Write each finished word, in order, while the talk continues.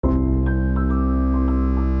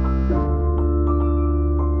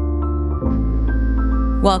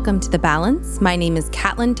Welcome to The Balance. My name is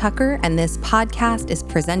Caitlin Tucker, and this podcast is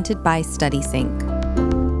presented by StudySync.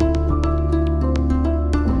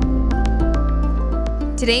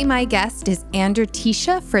 Today, my guest is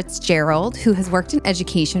Andratesha Fritzgerald, who has worked in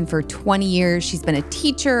education for 20 years. She's been a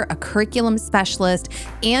teacher, a curriculum specialist,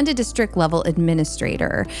 and a district-level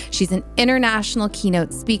administrator. She's an international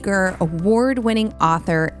keynote speaker, award-winning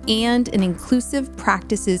author, and an inclusive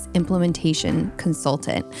practices implementation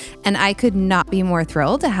consultant. And I could not be more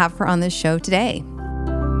thrilled to have her on this show today.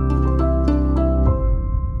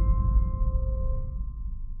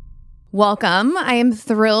 Welcome. I am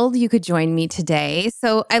thrilled you could join me today.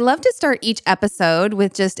 So I love to start each episode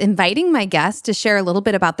with just inviting my guests to share a little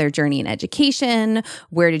bit about their journey in education.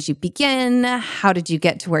 Where did you begin? How did you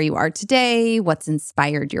get to where you are today? What's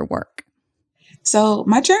inspired your work? So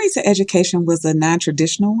my journey to education was a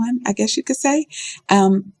non-traditional one, I guess you could say.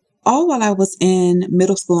 All while I was in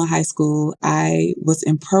middle school and high school, I was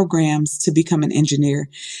in programs to become an engineer.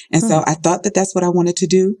 And so I thought that that's what I wanted to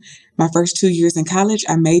do. My first 2 years in college,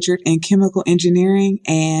 I majored in chemical engineering,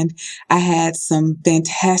 and I had some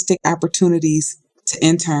fantastic opportunities to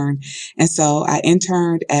intern. And so I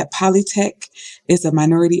interned at Polytech. It's a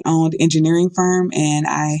minority-owned engineering firm, and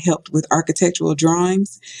I helped with architectural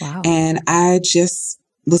drawings. Wow. And I just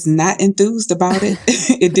was not enthused about it.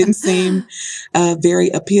 It didn't seem very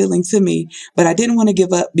appealing to me, but I didn't want to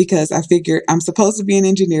give up because I figured I'm supposed to be an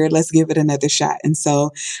engineer. Let's give it another shot. And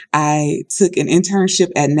so I took an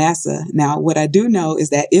internship at NASA. Now, what I do know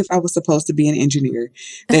is that if I was supposed to be an engineer,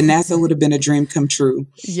 then NASA would have been a dream come true.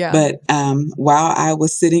 Yeah. But while I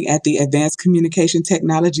was sitting at the Advanced Communication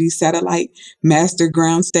Technology Satellite Master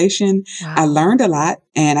Ground Station, Wow. I learned a lot,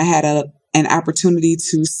 and I had an opportunity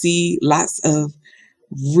to see lots of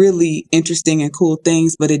really interesting and cool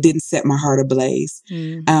things, but it didn't set my heart ablaze.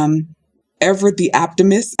 Ever the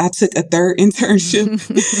optimist, I took a third internship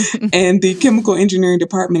in the chemical engineering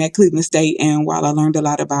department at Cleveland State. And while I learned a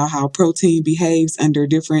lot about how protein behaves under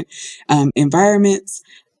different environments,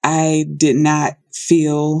 I did not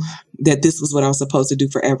feel that this was what I was supposed to do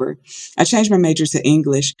forever. I changed my major to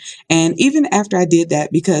English. And even after I did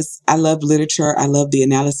that, because I love literature, I love the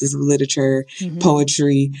analysis of literature,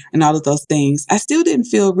 poetry, and all of those things, I still didn't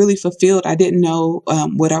feel really fulfilled. I didn't know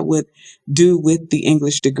what I would do with the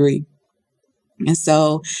English degree. And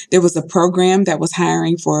so there was a program that was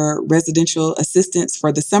hiring for residential assistants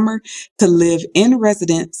for the summer to live in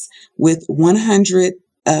residence with 100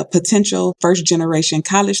 potential first-generation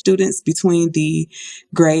college students between the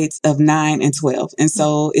grades of 9 and 12. And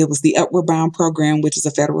so it was the Upward Bound program, which is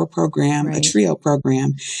a federal program, a TRIO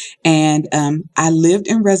program. And I lived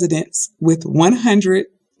in residence with 100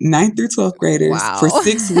 9th through 12th graders for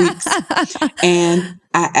 6 weeks. And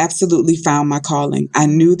I absolutely found my calling. I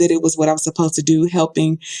knew that it was what I was supposed to do,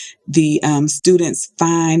 helping the students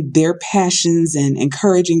find their passions and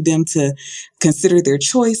encouraging them to consider their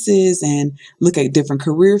choices and look at different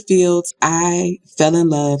career fields. I fell in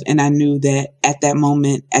love, and I knew that at that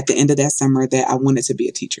moment, at the end of that summer, that I wanted to be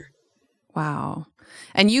a teacher. Wow.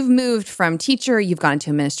 And you've moved from teacher, you've gone to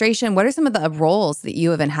administration. What are some of the roles that you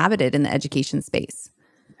have inhabited in the education space?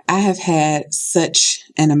 I have had such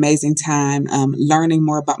an amazing time learning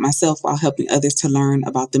more about myself while helping others to learn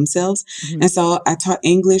about themselves. And so I taught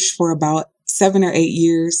English for about 7 or 8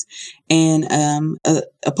 years in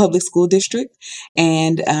a public school district.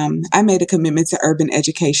 And I made a commitment to urban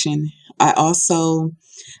education. I also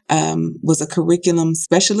was a curriculum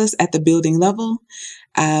specialist at the building level.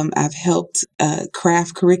 I've helped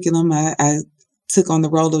craft curriculum. I took on the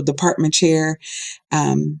role of department chair.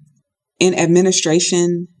 In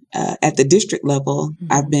administration, at the district level,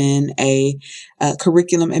 I've been a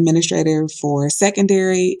curriculum administrator for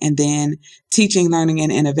secondary, and then teaching, learning,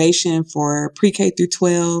 and innovation for pre-K through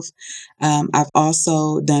 12. I've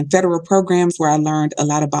also done federal programs where I learned a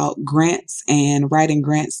lot about grants and writing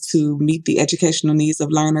grants to meet the educational needs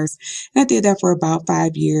of learners. And I did that for about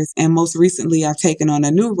 5 years. And most recently, I've taken on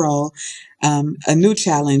a new role, a new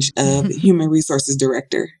challenge of human resources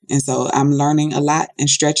director. And so I'm learning a lot and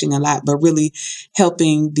stretching a lot, but really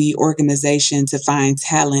helping the organization to find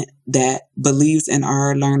talent that believes in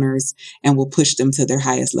our learners and will push them to their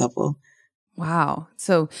highest level. Wow.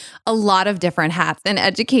 So a lot of different hats in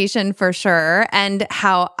education for sure. And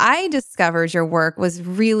how I discovered your work was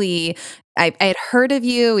really I had heard of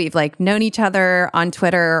you. We've like known each other on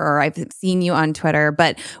Twitter, or I've seen you on Twitter.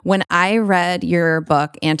 But when I read your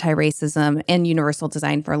book, Antiracism and Universal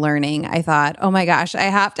Design for Learning, I thought, oh my gosh, I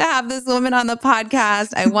have to have this woman on the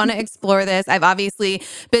podcast. I want to explore this. I've obviously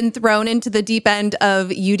been thrown into the deep end of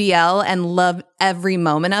UDL and love every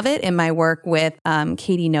moment of it in my work with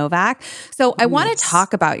Katie Novak. So I want to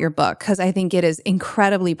talk about your book because I think it is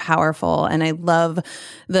incredibly powerful. And I love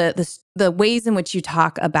the ways in which you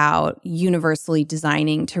talk about universally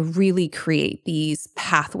designing to really create these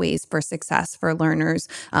pathways for success for learners,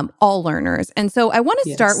 all learners. And so I want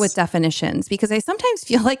to start with definitions because I sometimes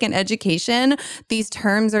feel like in education, these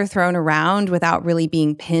terms are thrown around without really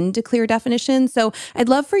being pinned to clear definitions. So I'd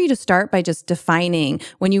love for you to start by just defining,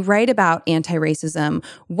 when you write about anti-racism,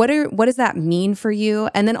 what does that mean for you?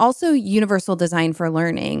 And then also universal design for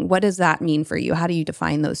learning. What does that mean for you? How do you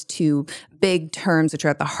define those two big terms which are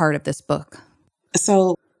at the heart of this book?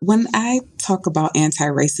 So when I talk about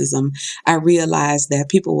anti-racism, I realize that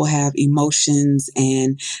people will have emotions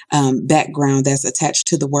and background that's attached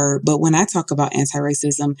to the word. But when I talk about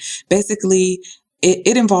anti-racism, basically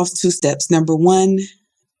it involves two steps. Number one,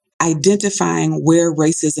 identifying where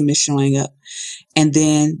racism is showing up. And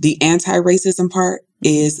then the anti-racism part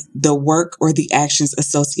is the work or the actions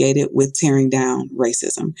associated with tearing down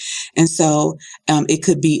racism. And so it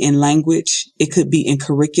could be in language, it could be in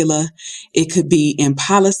curricula, it could be in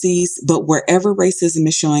policies, but wherever racism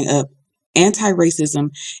is showing up, anti-racism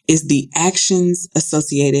is the actions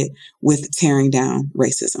associated with tearing down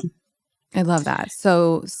racism. I love that.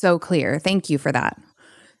 So clear. Thank you for that.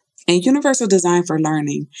 And Universal Design for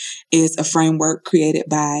Learning is a framework created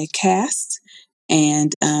by CAST.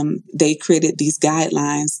 And they created these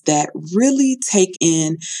guidelines that really take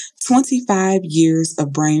in 25 years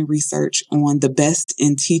of brain research on the best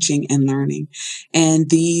in teaching and learning. And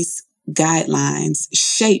these guidelines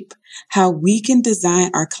shape how we can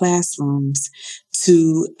design our classrooms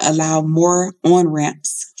to allow more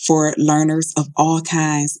on-ramps for learners of all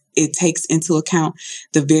kinds. It takes into account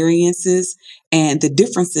the variances and the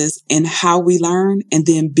differences in how we learn, and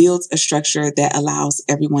then builds a structure that allows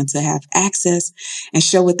everyone to have access and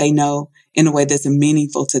show what they know in a way that's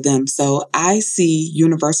meaningful to them. So I see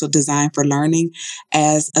Universal Design for Learning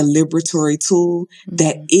as a liberatory tool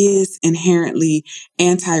that is inherently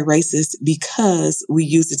anti-racist because we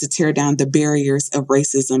use it to tear down the barriers of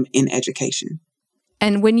racism in education.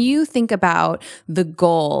 And when you think about the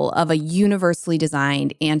goal of a universally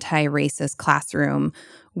designed anti-racist classroom,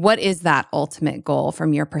 what is that ultimate goal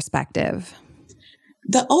from your perspective?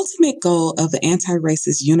 The ultimate goal of the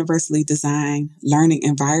anti-racist universally designed learning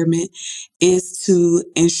environment is to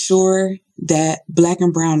ensure that Black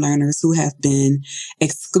and Brown learners who have been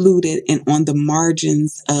excluded and on the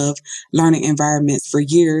margins of learning environments for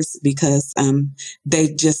years because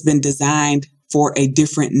they've just been designed for a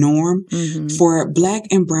different norm, for Black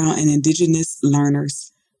and Brown and Indigenous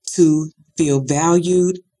learners to feel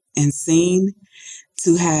valued and seen,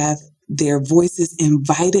 to have their voices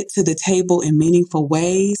invited to the table in meaningful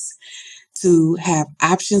ways, to have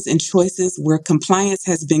options and choices where compliance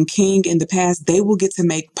has been king in the past. They will get to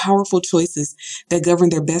make powerful choices that govern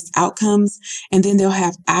their best outcomes. And then they'll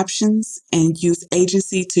have options and use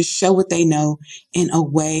agency to show what they know in a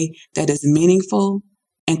way that is meaningful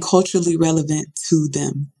and culturally relevant to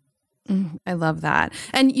them. I love that.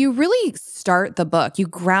 And you really start the book, you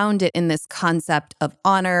ground it in this concept of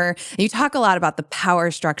honor. And you talk a lot about the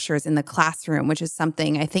power structures in the classroom, which is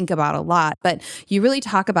something I think about a lot. But you really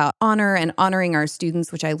talk about honor and honoring our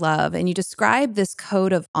students, which I love. And you describe this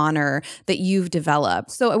code of honor that you've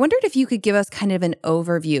developed. So I wondered if you could give us kind of an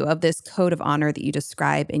overview of this code of honor that you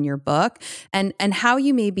describe in your book and how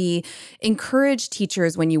you maybe encourage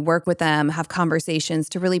teachers when you work with them, have conversations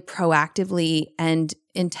to really proactively and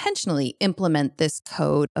intentionally implement this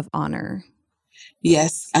code of honor.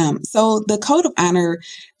 Yes. So the code of honor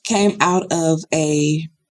came out of I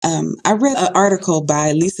read an article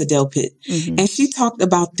by Lisa Delpit, and she talked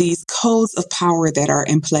about these codes of power that are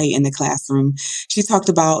in play in the classroom. She talked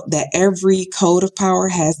about that every code of power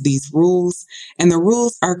has these rules, and the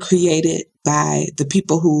rules are created by the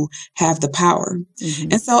people who have the power.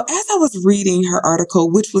 And so as I was reading her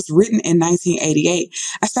article, which was written in 1988,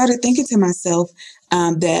 I started thinking to myself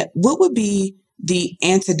that what would be the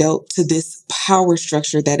antidote to this power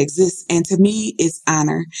structure that exists. And to me, it's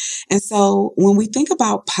honor. And so when we think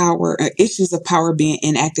about power or issues of power being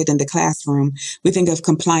enacted in the classroom, we think of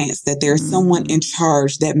compliance, that there's someone in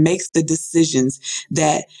charge that makes the decisions,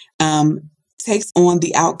 that takes on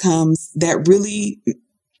the outcomes, that really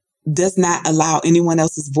does not allow anyone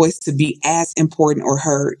else's voice to be as important or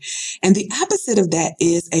heard. And the opposite of that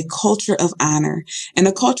is a culture of honor. And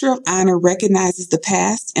a culture of honor recognizes the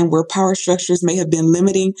past and where power structures may have been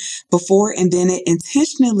limiting before, and then it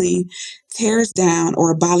intentionally tears down or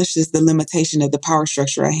abolishes the limitation of the power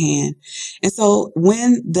structure at hand. And so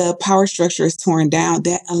when the power structure is torn down,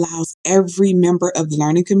 that allows every member of the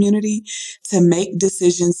learning community to make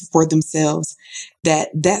decisions for themselves.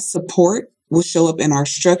 That support will show up in our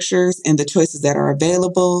structures and the choices that are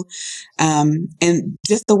available, and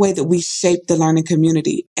just the way that we shape the learning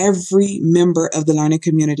community. Every member of the learning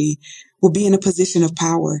community will be in a position of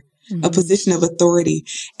power, a position of authority.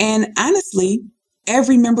 And honestly,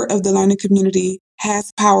 every member of the learning community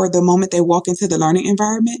has power the moment they walk into the learning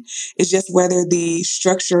environment. It's just whether the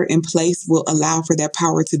structure in place will allow for that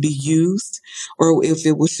power to be used or if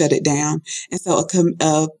it will shut it down. And so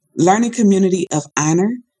a learning community of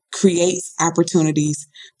honor creates opportunities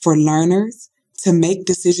for learners to make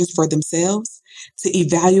decisions for themselves, to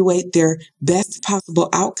evaluate their best possible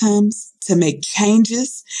outcomes, to make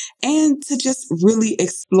changes, and to just really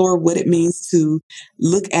explore what it means to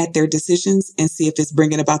look at their decisions and see if it's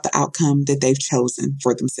bringing about the outcome that they've chosen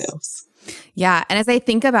for themselves. Yeah. And as I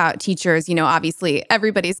think about teachers, obviously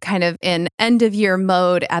everybody's kind of in end of year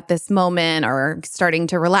mode at this moment or starting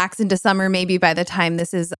to relax into summer, maybe by the time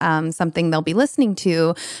this is something they'll be listening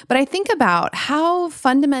to. But I think about how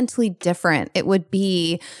fundamentally different it would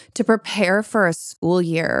be to prepare for a school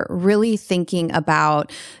year, really thinking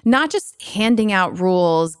about not just handing out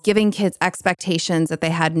rules, giving kids expectations that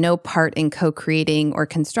they had no part in co-creating or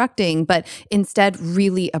constructing, but instead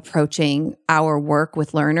really approaching our work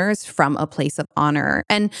with learners from a place of honor.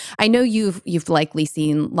 And I know you've likely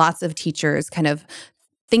seen lots of teachers kind of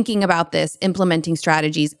thinking about this, implementing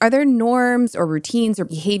strategies. Are there norms or routines or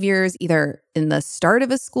behaviors either in the start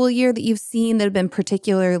of a school year that you've seen that have been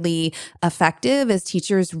particularly effective as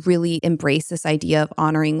teachers really embrace this idea of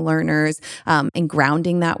honoring learners and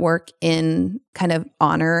grounding that work in kind of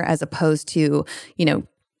honor as opposed to,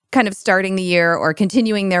 kind of starting the year or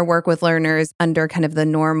continuing their work with learners under kind of the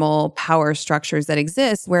normal power structures that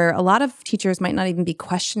exist, where a lot of teachers might not even be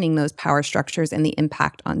questioning those power structures and the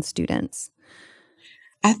impact on students?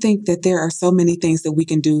 I think that there are so many things that we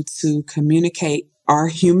can do to communicate our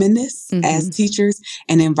humanness as teachers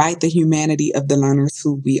and invite the humanity of the learners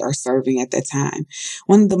who we are serving at that time.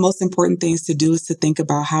 One of the most important things to do is to think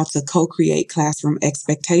about how to co-create classroom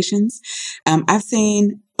expectations. I've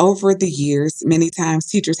seen over the years, many times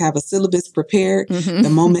teachers have a syllabus prepared. The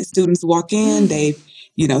moment students walk in, they've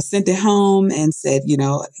sent it home and said,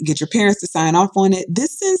 get your parents to sign off on it.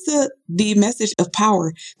 This sends the message of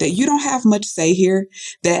power that you don't have much say here,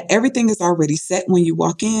 that everything is already set when you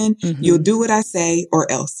walk in. You'll do what I say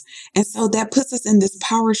or else. And so that puts us in this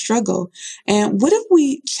power struggle. And what if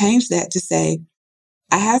we change that to say,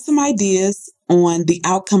 I have some ideas on the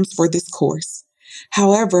outcomes for this course.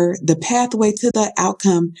 However, the pathway to the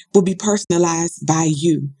outcome will be personalized by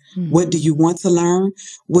you. What do you want to learn?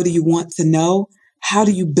 What do you want to know? How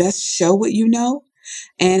do you best show what you know?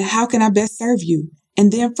 And how can I best serve you?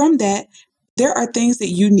 And then from that, there are things that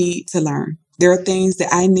you need to learn. There are things that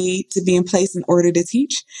I need to be in place in order to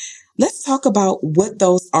teach. Let's talk about what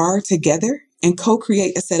those are together and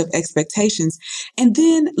co-create a set of expectations. And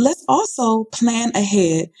then let's also plan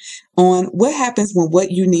ahead on what happens when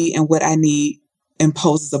what you need and what I need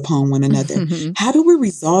imposes upon one another. How do we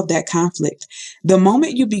resolve that conflict? The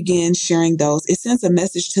moment you begin sharing those, it sends a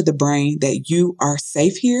message to the brain that you are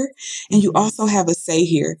safe here and you also have a say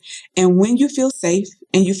here. And when you feel safe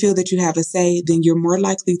and you feel that you have a say, then you're more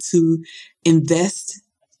likely to invest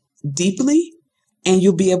deeply and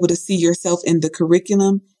you'll be able to see yourself in the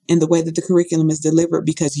curriculum, in the way that the curriculum is delivered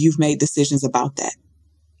because you've made decisions about that.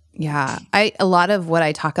 Yeah. A lot of what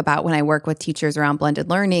I talk about when I work with teachers around blended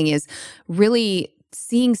learning is really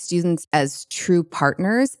seeing students as true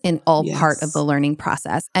partners in all part of the learning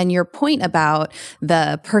process. And your point about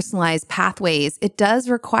the personalized pathways, it does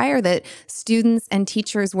require that students and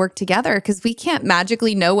teachers work together because we can't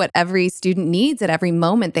magically know what every student needs at every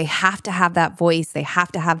moment. They have to have that voice. They have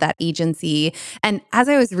to have that agency. And as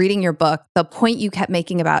I was reading your book, the point you kept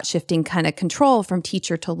making about shifting kind of control from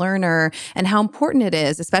teacher to learner and how important it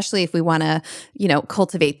is, especially if we want to,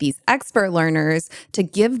 cultivate these expert learners, to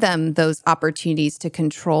give them those opportunities to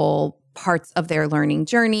control parts of their learning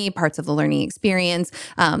journey, parts of the learning experience.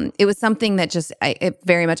 It was something that it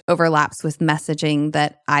very much overlaps with messaging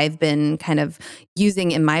that I've been kind of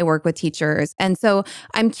using in my work with teachers. And so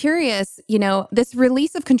I'm curious, this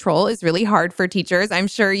release of control is really hard for teachers. I'm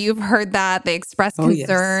sure you've heard that. They express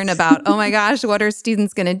concern about, oh my gosh, what are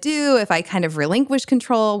students going to do if I kind of relinquish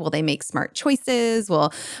control? Will they make smart choices?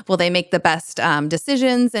 Will they make the best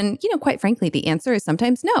decisions? And, quite frankly, the answer is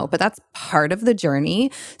sometimes no, but that's part of the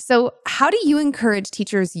journey. So how do you encourage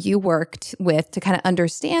teachers you worked with to kind of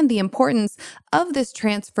understand the importance of this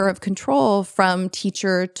transfer of control from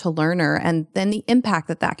teacher to learner and then the impact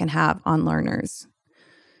that can have on learners?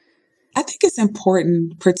 I think it's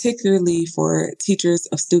important, particularly for teachers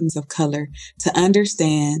of students of color, to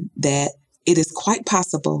understand that it is quite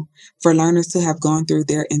possible for learners to have gone through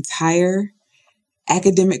their entire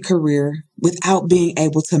academic career without being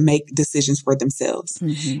able to make decisions for themselves.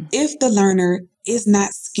 Mm-hmm. If the learner is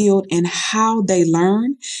not skilled in how they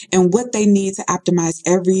learn and what they need to optimize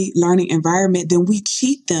every learning environment, then we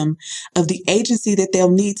cheat them of the agency that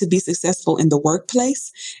they'll need to be successful in the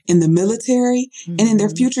workplace, in the military, and in their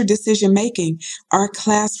future decision making. Our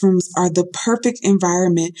classrooms are the perfect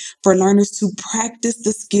environment for learners to practice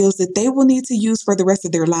the skills that they will need to use for the rest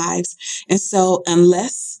of their lives. And so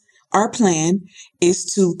unless our plan is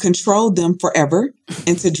to control them forever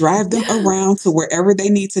and to drive them around to wherever they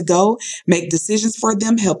need to go, make decisions for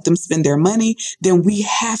them, help them spend their money, then we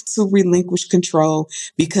have to relinquish control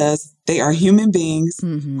because they are human beings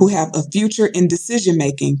who have a future in decision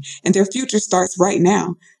making, and their future starts right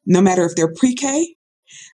now. No matter if they're pre-K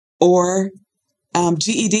or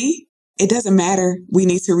GED, it doesn't matter. We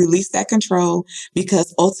need to release that control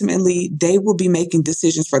because ultimately they will be making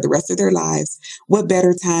decisions for the rest of their lives. What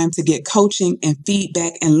better time to get coaching and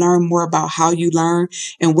feedback and learn more about how you learn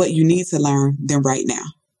and what you need to learn than right now?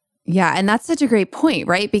 Yeah, and that's such a great point,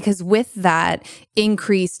 right? Because with that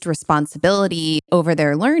increased responsibility over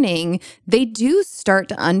their learning, they do start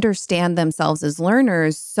to understand themselves as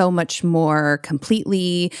learners so much more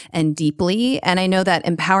completely and deeply. And I know that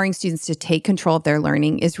empowering students to take control of their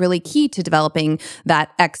learning is really key to developing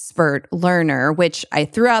that expert learner, which I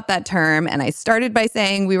threw out that term and I started by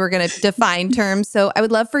saying we were going to define terms. So I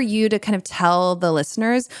would love for you to kind of tell the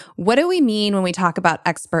listeners, what do we mean when we talk about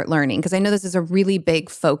expert learning? Because I know this is a really big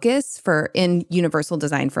focus in universal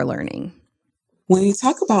design for learning. When you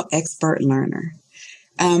talk about expert learner,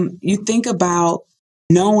 you think about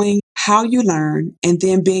knowing how you learn and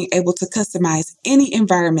then being able to customize any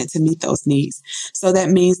environment to meet those needs. So that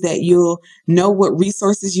means that you'll know what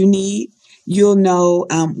resources you need. You'll know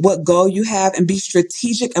what goal you have and be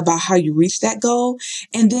strategic about how you reach that goal.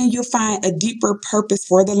 And then you'll find a deeper purpose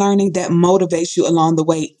for the learning that motivates you along the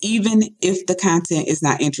way, even if the content is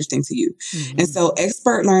not interesting to you. And so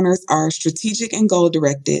expert learners are strategic and goal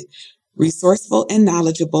directed, resourceful and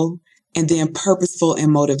knowledgeable, and then purposeful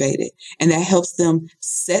and motivated. And that helps them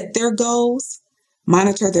set their goals,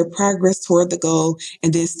 monitor their progress toward the goal,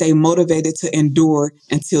 and then stay motivated to endure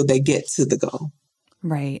until they get to the goal.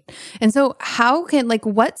 Right. And so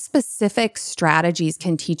what specific strategies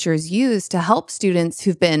can teachers use to help students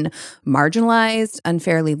who've been marginalized,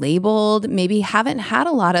 unfairly labeled, maybe haven't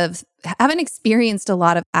experienced a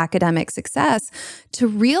lot of academic success to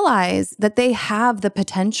realize that they have the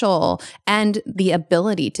potential and the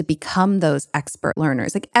ability to become those expert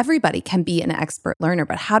learners? Like everybody can be an expert learner,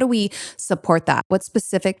 but how do we support that? What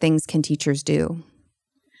specific things can teachers do?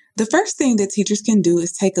 The first thing that teachers can do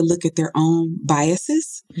is take a look at their own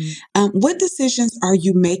biases. What decisions are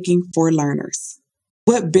you making for learners?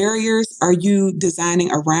 What barriers are you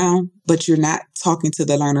designing around, but you're not talking to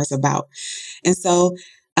the learners about? And so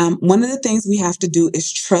one of the things we have to do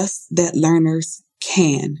is trust that learners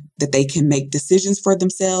that they can make decisions for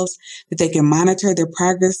themselves, that they can monitor their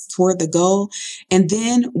progress toward the goal. And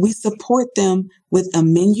then we support them with a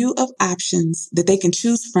menu of options that they can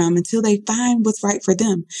choose from until they find what's right for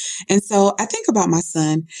them. And so I think about my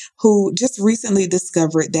son, who just recently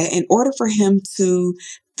discovered that in order for him to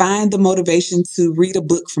find the motivation to read a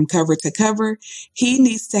book from cover to cover, he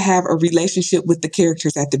needs to have a relationship with the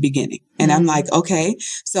characters at the beginning. And I'm like, okay,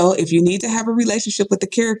 so if you need to have a relationship with the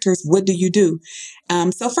characters, what do you do?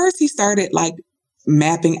 So first he started like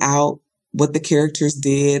mapping out what the characters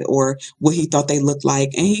did or what he thought they looked like.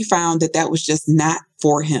 And he found that that was just not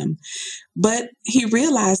for him. But he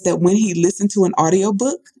realized that when he listened to an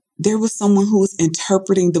audiobook, there was someone who was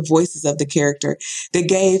interpreting the voices of the character that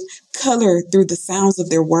gave color through the sounds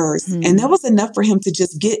of their words. And that was enough for him to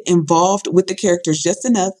just get involved with the characters just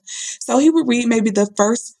enough. So he would read maybe the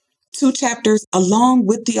first 2 chapters along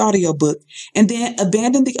with the audiobook and then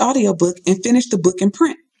abandon the audiobook and finish the book in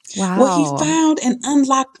print. Well, he Wow. found and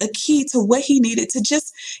unlocked a key to what he needed to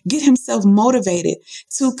just get himself motivated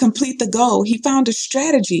to complete the goal. He found a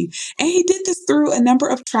strategy, and he did this through a number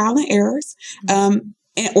of trial and errors.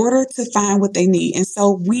 In order to find what they need. And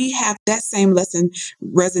so we have that same lesson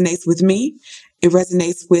resonates with me. It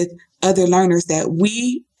resonates with other learners that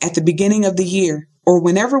we, at the beginning of the year, or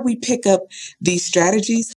whenever we pick up these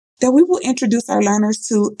strategies, that we will introduce our learners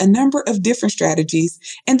to a number of different strategies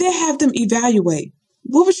and then have them evaluate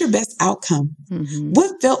what was your best outcome?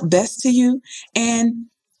 What felt best to you? And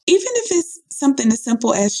even if it's something as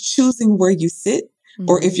simple as choosing where you sit,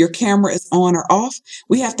 or if your camera is on or off,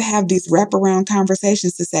 we have to have these wraparound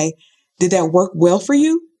conversations to say, did that work well for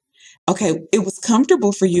you? Okay, it was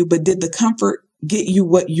comfortable for you, but did the comfort get you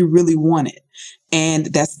what you really wanted? And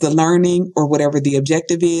that's the learning or whatever the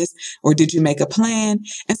objective is, or did you make a plan?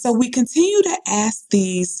 And so we continue to ask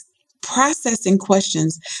these processing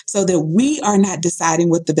questions so that we are not deciding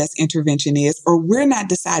what the best intervention is, or we're not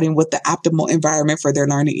deciding what the optimal environment for their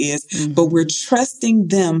learning is, but we're trusting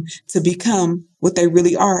them to become what they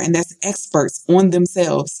really are. And that's experts on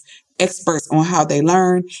themselves, experts on how they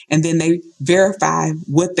learn, and then they verify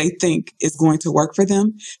what they think is going to work for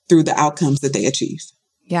them through the outcomes that they achieve.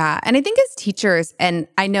 Yeah. And I think as teachers, and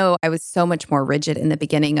I know I was so much more rigid in the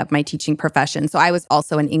beginning of my teaching profession. So I was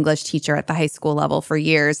also an English teacher at the high school level for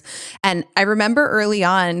years. And I remember early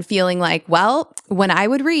on feeling like, well, when I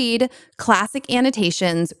would read, classic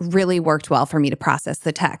annotations really worked well for me to process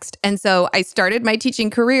the text. And so I started my teaching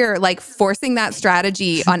career like forcing that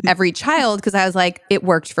strategy on every child because I was like, it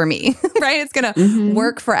worked for me, right? It's going to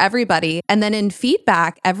work for everybody. And then in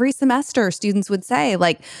feedback, every semester, students would say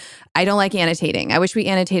like, I don't like annotating. I wish we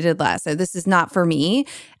annotated less. This is not for me.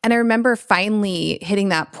 And I remember finally hitting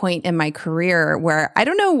that point in my career where I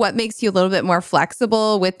don't know what makes you a little bit more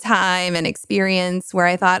flexible with time and experience, where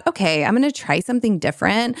I thought, okay, I'm going to try something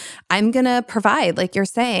different. I'm going to provide, like you're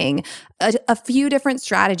saying, a few different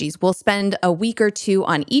strategies. We'll spend a week or two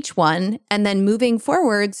on each one. And then moving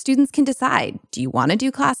forward, students can decide, do you want to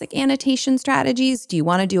do classic annotation strategies? Do you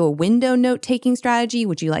want to do a window note-taking strategy?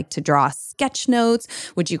 Would you like to draw sketch notes?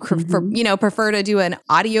 Would you prefer to do an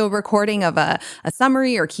audio recording of a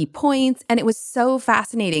summary or key points? And it was so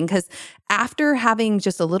fascinating because after having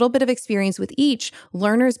just a little bit of experience with each,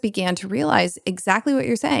 learners began to realize exactly what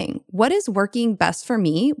you're saying. What is working best for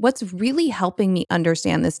me? What's really helping me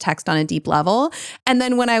understand this text on a deep level? And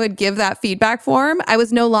then when I would give that feedback form, I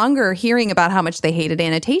was no longer hearing about how much they hated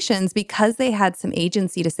annotations because they had some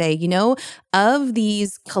agency to say, of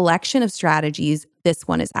these collection of strategies, this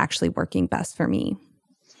one is actually working best for me.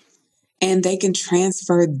 And they can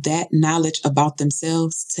transfer that knowledge about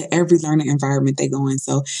themselves to every learning environment they go in.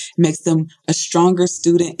 So it makes them a stronger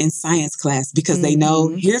student in science class because they know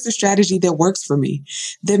here's a strategy that works for me.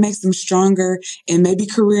 That makes them stronger in maybe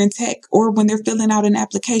career in tech, or when they're filling out an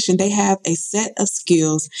application, they have a set of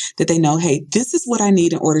skills that they know, hey, this is what I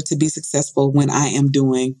need in order to be successful when I am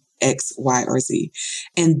doing X, Y, or Z.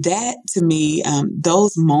 And that, to me,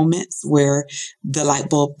 those moments where the light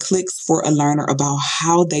bulb clicks for a learner about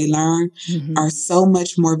how they learn are so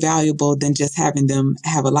much more valuable than just having them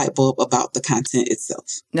have a light bulb about the content itself.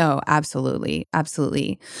 No, absolutely.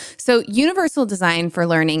 Absolutely. So universal design for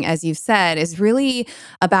learning, as you've said, is really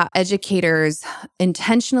about educators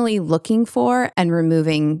intentionally looking for and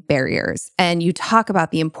removing barriers. And you talk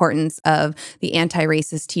about the importance of the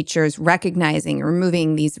anti-racist teachers recognizing and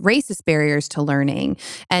removing these racist barriers to learning.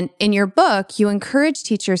 And in your book, you encourage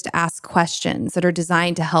teachers to ask questions that are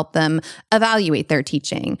designed to help them evaluate their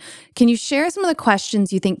teaching. Can you share some of the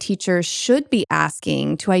questions you think teachers should be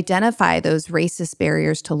asking to identify those racist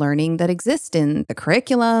barriers to learning that exist in the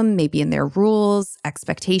curriculum, maybe in their rules,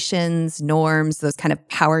 expectations, norms, those kind of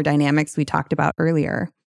power dynamics we talked about earlier?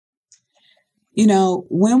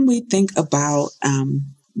 When we think about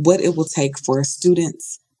what it will take for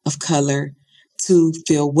students of color to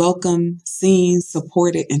feel welcome, seen,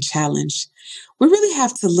 supported, and challenged, we really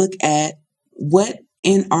have to look at what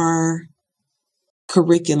in our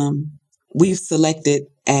curriculum we've selected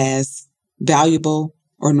as valuable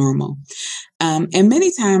or normal. And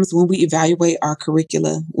many times when we evaluate our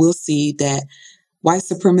curricula, we'll see that white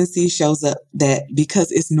supremacy shows up, that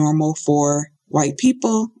because it's normal for white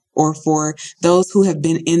people or for those who have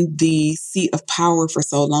been in the seat of power for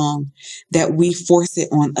so long, that we force it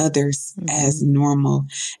on others as normal.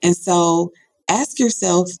 And so ask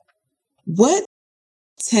yourself, what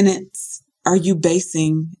tenets are you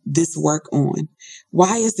basing this work on?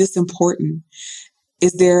 Why is this important?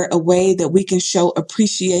 Is there a way that we can show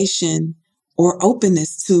appreciation or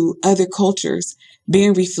openness to other cultures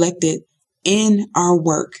being reflected in our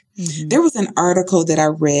work? There was an article that I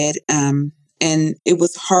read and it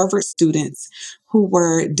was Harvard students who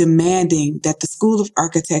were demanding that the School of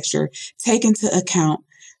Architecture take into account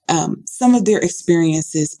some of their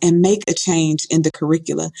experiences and make a change in the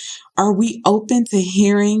curricula. Are we open to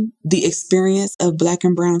hearing the experience of Black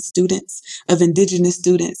and Brown students, of Indigenous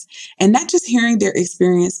students, and not just hearing their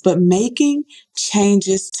experience, but making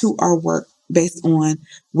changes to our work based on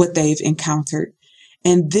what they've encountered?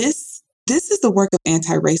 And this is the work of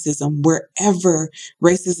anti-racism wherever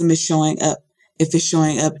racism is showing up. If it's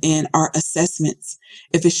showing up in our assessments,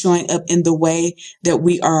 if it's showing up in the way that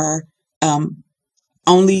we are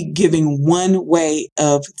only giving one way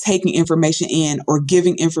of taking information in or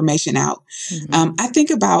giving information out. I think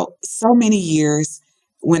about so many years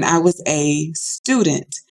when I was a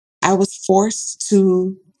student, I was forced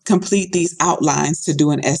to complete these outlines to do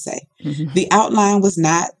an essay. The outline was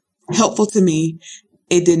not helpful to me.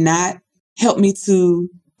 It did not help me to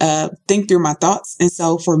think through my thoughts. And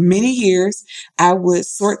so for many years, I would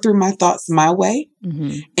sort through my thoughts my way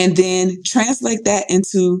and then translate that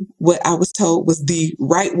into what I was told was the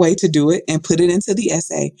right way to do it and put it into the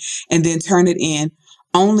essay and then turn it in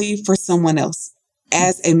only for someone else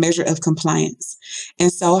as a measure of compliance.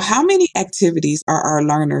 And so how many activities are our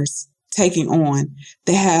learners taking on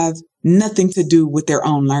that have nothing to do with their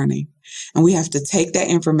own learning? And we have to take that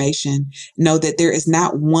information, know that there is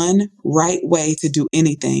not one right way to do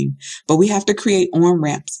anything, but we have to create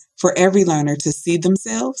on-ramps for every learner to see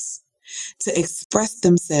themselves, to express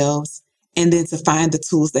themselves, and then to find the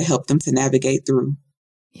tools that help them to navigate through.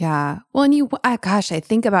 Yeah. Well, and gosh, I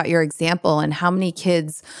think about your example and how many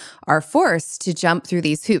kids are forced to jump through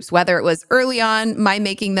these hoops, whether it was early on, my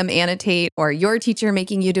making them annotate, or your teacher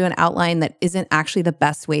making you do an outline that isn't actually the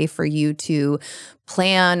best way for you to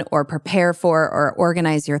plan or prepare for or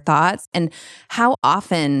organize your thoughts, and how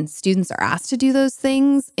often students are asked to do those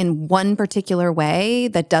things in one particular way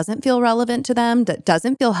that doesn't feel relevant to them, that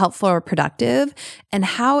doesn't feel helpful or productive, and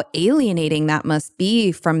how alienating that must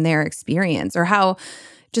be from their experience, or how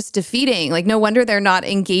just defeating. Like, no wonder they're not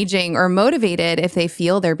engaging or motivated if they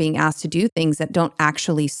feel they're being asked to do things that don't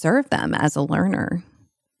actually serve them as a learner.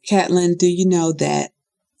 Catlin, do you know that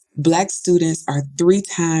Black students are 3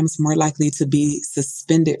 times more likely to be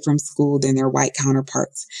suspended from school than their white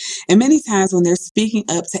counterparts? And many times when they're speaking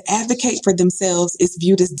up to advocate for themselves, it's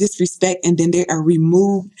viewed as disrespect, and then they are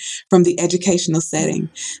removed from the educational setting.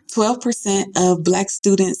 12% of Black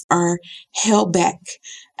students are held back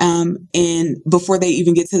before they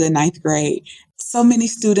even get to the 9th grade. So many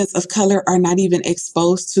students of color are not even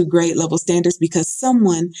exposed to grade level standards because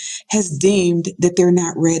someone has deemed that they're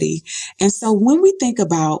not ready. And so when we think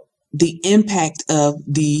about the impact of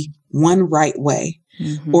the one right way,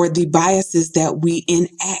 or the biases that we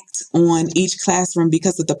enact on each classroom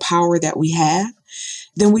because of the power that we have,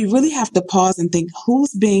 then we really have to pause and think,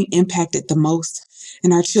 who's being impacted the most?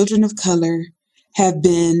 And our children of color have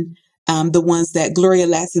been the ones that Gloria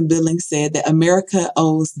Ladson-Billings said that America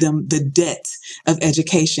owes them the debt of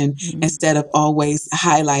education instead of always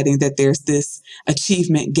highlighting that there's this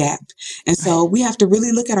achievement gap. And so we have to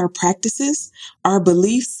really look at our practices, our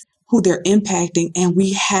beliefs, who they're impacting, and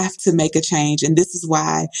we have to make a change. And this is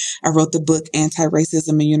why I wrote the book, Antiracism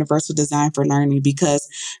and Universal Design for Learning, because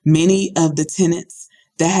many of the tenets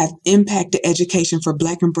that have impacted education for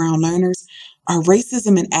Black and Brown learners are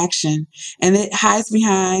racism in action, and it hides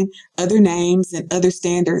behind other names and other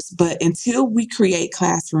standards. But until we create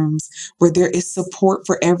classrooms where there is support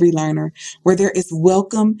for every learner, where there is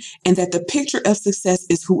welcome, and that the picture of success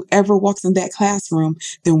is whoever walks in that classroom,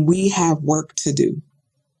 then we have work to do.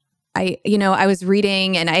 I was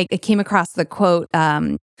reading and I came across the quote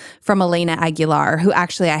from Elena Aguilar, who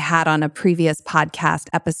actually I had on a previous podcast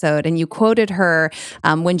episode. And you quoted her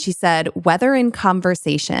when she said, "Whether in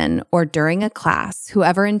conversation or during a class,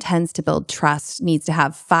 whoever intends to build trust needs to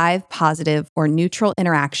have 5 positive or neutral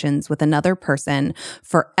interactions with another person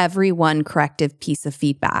for every one corrective piece of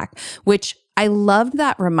feedback," which I loved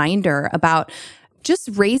that reminder about just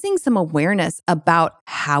raising some awareness about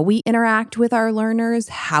how we interact with our learners,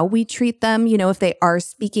 how we treat them, if they are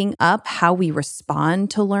speaking up, how we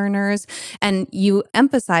respond to learners. And you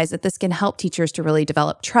emphasize that this can help teachers to really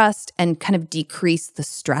develop trust and kind of decrease the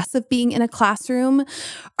stress of being in a classroom.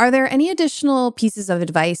 Are there any additional pieces of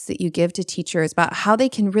advice that you give to teachers about how they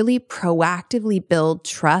can really proactively build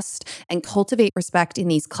trust and cultivate respect in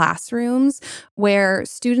these classrooms where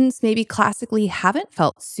students maybe classically haven't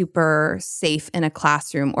felt super safe in a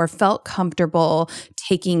classroom or felt comfortable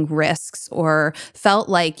taking risks or felt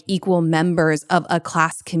like equal members of a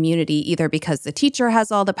class community, either because the teacher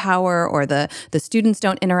has all the power or the students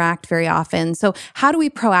don't interact very often? So how do we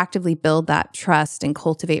proactively build that trust and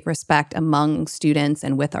cultivate respect among students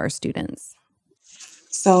and with our students?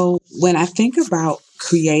 So when I think about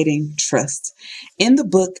creating trust, in the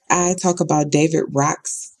book, I talk about David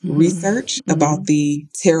Rock's research about the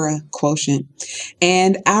Terra quotient.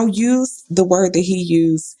 And I'll use the word that he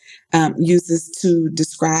uses to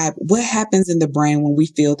describe what happens in the brain when we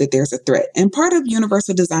feel that there's a threat. And part of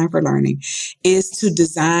universal design for learning is to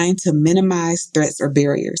design to minimize threats or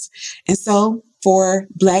barriers. And so for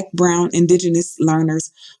Black, Brown, Indigenous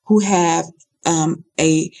learners who have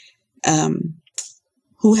a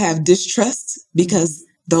who have distrust because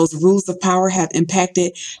those rules of power have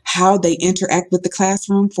impacted how they interact with the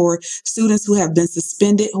classroom, for students who have been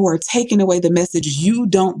suspended, who are taking away the message, you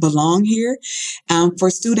don't belong here,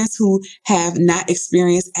 for students who have not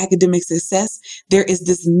experienced academic success, there is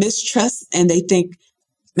this mistrust and they think,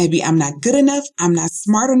 maybe I'm not good enough, I'm not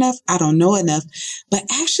smart enough, I don't know enough. But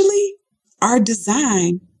actually, our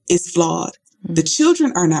design is flawed. The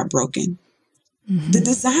children are not broken. The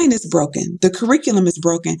design is broken. The curriculum is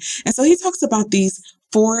broken. And so he talks about these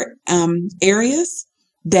four areas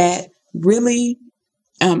that really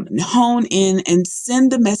hone in and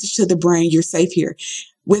send the message to the brain, you're safe here.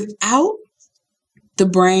 Without the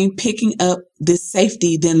brain picking up this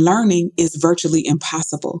safety, then learning is virtually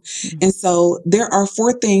impossible. And so there are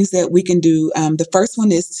four things that we can do. The first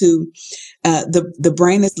one is to, the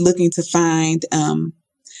brain is looking to find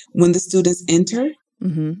when the students enter,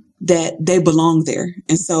 that they belong there.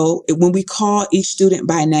 And so when we call each student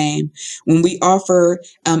by name, when we offer,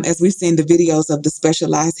 as we've seen the videos of the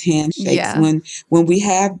specialized handshakes, when we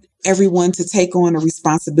have everyone to take on a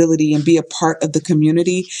responsibility and be a part of the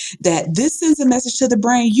community, that this sends a message to the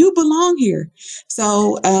brain, you belong here.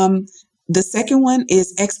 So the second one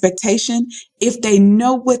is expectation. If they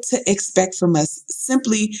know what to expect from us,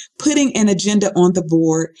 simply putting an agenda on the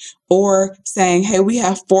board or saying, hey, we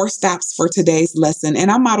have 4 stops for today's lesson.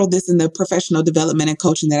 And I model this in the professional development and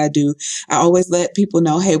coaching that I do. I always let people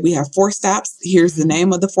know, hey, we have 4 stops. Here's the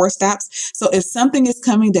name of the 4 stops. So if something is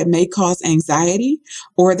coming that may cause anxiety,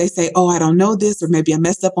 or they say, oh, I don't know this, or maybe I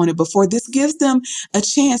messed up on it before, this gives them a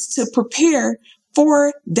chance to prepare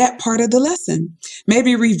for that part of the lesson.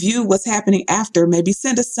 Maybe review what's happening after, maybe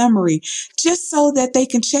send a summary, just so that they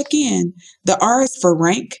can check in. The R is for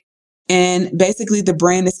rank. And basically the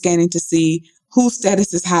brain is scanning to see whose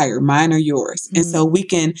status is higher, mine or yours. And so we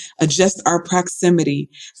can adjust our proximity,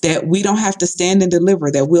 that we don't have to stand and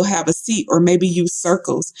deliver, that we'll have a seat or maybe use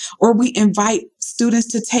circles, or we invite students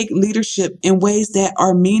to take leadership in ways that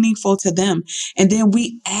are meaningful to them. And then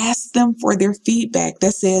we ask them for their feedback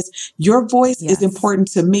that says, your voice is important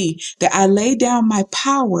to me, that I lay down my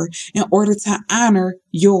power in order to honor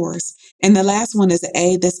yours. And the last one is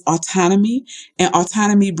A, that's autonomy. And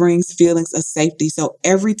autonomy brings feelings of safety. So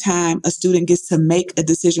every time a student gets to make a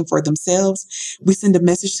decision for themselves, we send a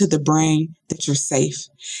message to the brain that you're safe.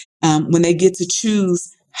 When they get to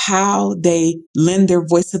choose how they lend their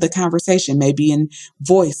voice to the conversation, maybe in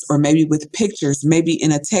voice or maybe with pictures, maybe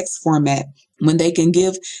in a text format, when they can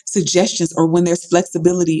give suggestions or when there's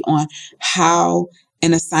flexibility on how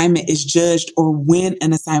an assignment is judged or when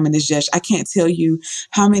an assignment is judged. I can't tell you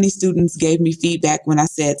how many students gave me feedback when I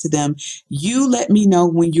said to them, you let me know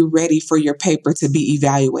when you're ready for your paper to be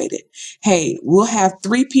evaluated. Hey, we'll have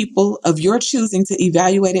 3 people of your choosing to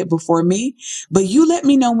evaluate it before me, but you let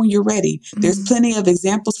me know when you're ready. There's plenty of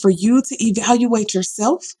examples for you to evaluate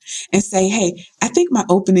yourself and say, hey, I think my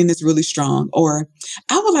opening is really strong, or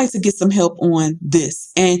I would like to get some help on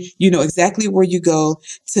this. And you know exactly where you go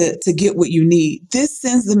to get what you need. This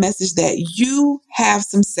sends the message that you have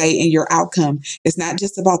some say in your outcome. It's not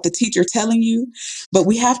just about the teacher telling you, but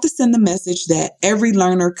we have to send the message that every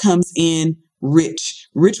learner comes in rich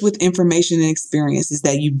with information and experiences,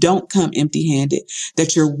 that you don't come empty-handed,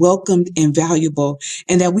 that you're welcomed and valuable,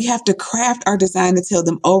 and that we have to craft our design to tell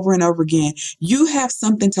them over and over again, you have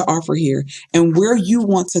something to offer here, and where you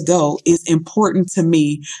want to go is important to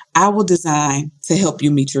me. I will design to help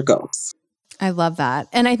you meet your goals. I love that.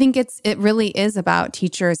 And I think it really is about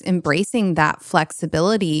teachers embracing that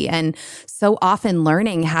flexibility. And so often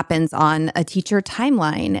learning happens on a teacher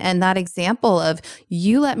timeline. And that example of,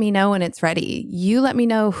 you let me know when it's ready. You let me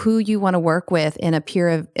know who you want to work with in a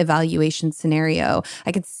peer evaluation scenario.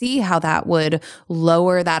 I could see how that would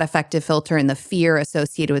lower that affective filter and the fear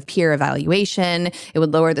associated with peer evaluation. It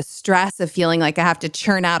would lower the stress of feeling like I have to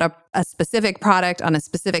churn out a a specific product on a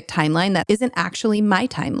specific timeline that isn't actually my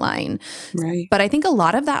timeline. Right. But I think a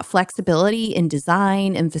lot of that flexibility in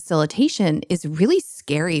design and facilitation is really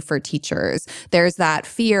scary for teachers. There's that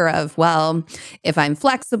fear of, well, if I'm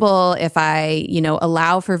flexible, if I,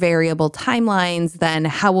 allow for variable timelines, then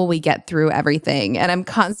how will we get through everything? And I'm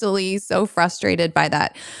constantly so frustrated by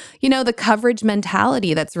that, the coverage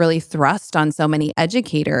mentality that's really thrust on so many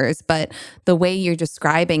educators. But the way you're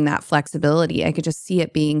describing that flexibility, I could just see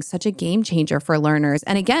it being such a game changer for learners.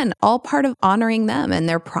 And again, all part of honoring them and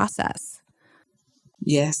their process.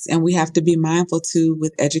 Yes. And we have to be mindful too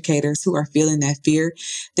with educators who are feeling that fear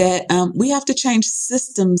that we have to change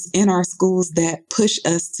systems in our schools that push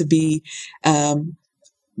us to be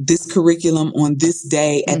this curriculum on this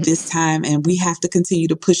day at this time. And we have to continue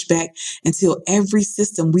to push back until every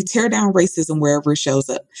system, we tear down racism wherever it shows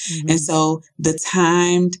up. And so the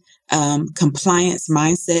timed compliance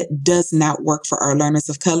mindset does not work for our learners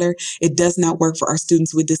of color. It does not work for our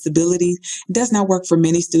students with disabilities. It does not work for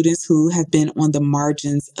many students who have been on the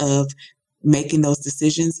margins of making those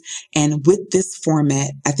decisions. And with this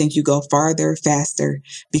format, I think you go farther, faster,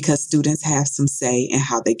 because students have some say in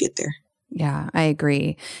how they get there. Yeah, I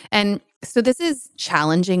agree. And so this is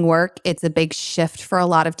challenging work. It's a big shift for a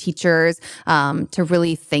lot of teachers to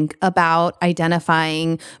really think about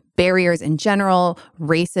identifying barriers in general,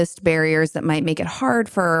 racist barriers that might make it hard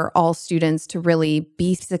for all students to really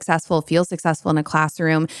be successful, feel successful in a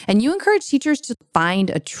classroom. And you encourage teachers to find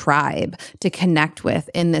a tribe to connect with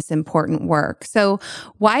in this important work. So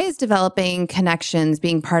why is developing connections,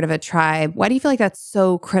 being part of a tribe, why do you feel like that's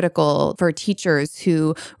so critical for teachers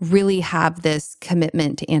who really have this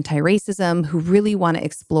commitment to anti-racism, who really want to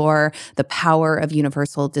explore the power of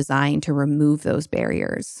universal design to remove those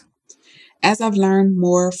barriers? As I've learned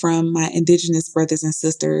more from my Indigenous brothers and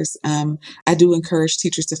sisters, I do encourage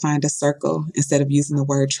teachers to find a circle instead of using the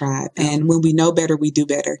word tribe. And when we know better, we do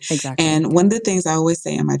better. Exactly. And one of the things I always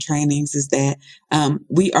say in my trainings is that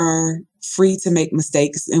we are free to make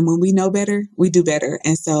mistakes. And when we know better, we do better.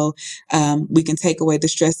 And so we can take away the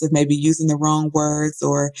stress of maybe using the wrong words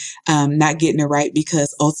or not getting it right,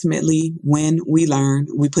 because ultimately when we learn,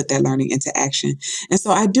 we put that learning into action. And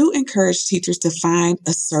so I do encourage teachers to find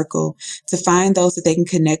a circle, to find those that they can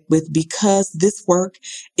connect with, because this work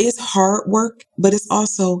is hard work, but it's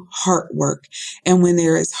also heart work. And when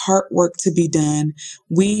there is heart work to be done,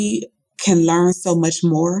 we can learn so much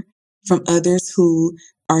more from others who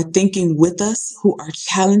are thinking with us, who are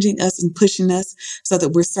challenging us and pushing us so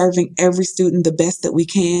that we're serving every student the best that we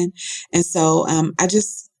can. And so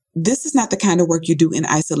this is not the kind of work you do in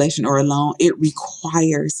isolation or alone. It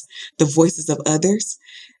requires the voices of others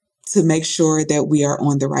to make sure that we are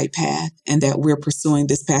on the right path and that we're pursuing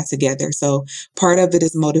this path together. So part of it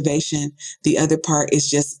is motivation. The other part is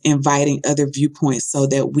just inviting other viewpoints so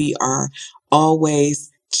that we are always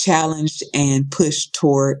challenged and pushed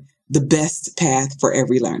toward the best path for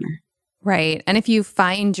every learner. Right. And if you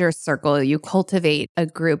find your circle, you cultivate a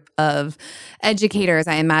group of educators,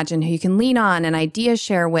 I imagine, who you can lean on and idea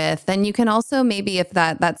share with, then you can also maybe, if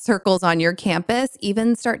that circle's on your campus,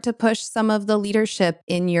 even start to push some of the leadership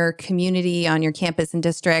in your community, on your campus and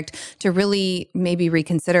district, to really maybe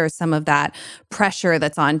reconsider some of that pressure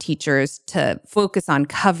that's on teachers to focus on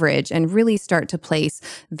coverage and really start to place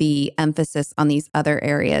the emphasis on these other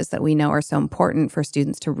areas that we know are so important for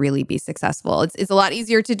students to really be successful. It's a lot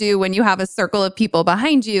easier to do when you have a circle of people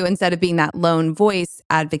behind you instead of being that lone voice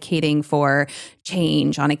advocating for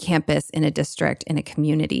change on a campus, in a district, in a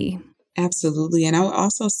community. Absolutely. And I would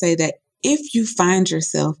also say that if you find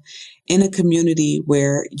yourself in a community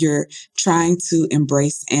where you're trying to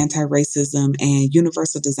embrace anti-racism and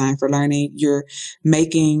universal design for learning, you're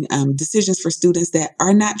making decisions for students that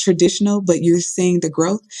are not traditional, but you're seeing the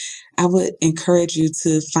growth, I would encourage you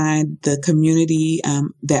to find the community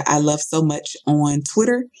that I love so much on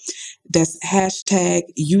Twitter. That's hashtag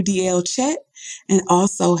UDL Chat and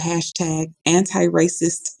also hashtag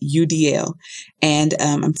anti-racist UDL. And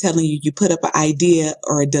I'm telling you, you put up an idea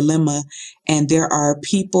or a dilemma, and there are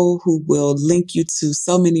people who will link you to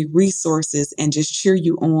so many resources and just cheer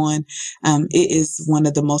you on. It is one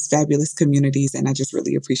of the most fabulous communities, and I just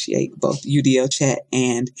really appreciate both UDL Chat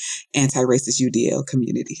and anti-racist UDL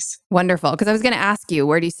communities. Wonderful. Because I was going to ask you,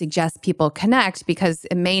 where do you suggest people connect? Because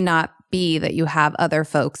it may not be that you have other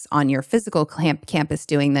folks on your physical campus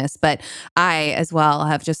doing this, but I as well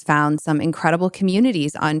have just found some incredible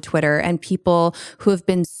communities on Twitter and people who have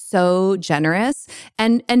been so generous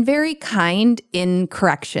and very kind in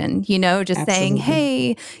correction, just saying, Absolutely.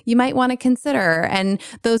 hey, you might want to consider. And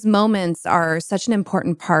those moments are such an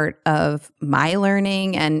important part of my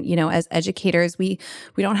learning. And, as educators, we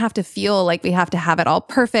don't have to feel like we have to have it all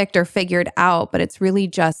perfect or figured out, but it's really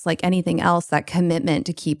just like anything else, that commitment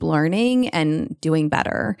to keep learning and doing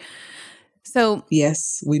better. So,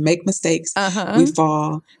 yes, we make mistakes, uh-huh. we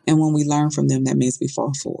fall, and when we learn from them, that means we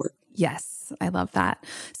fall forward. Yes, I love that.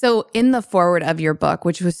 So in the foreword of your book,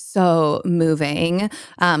 which was so moving,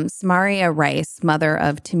 Samaria Rice, mother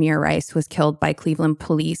of Tamir Rice, was killed by Cleveland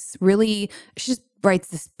police. Really, she just writes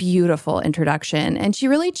this beautiful introduction, and she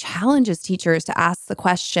really challenges teachers to ask the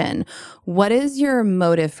question, what is your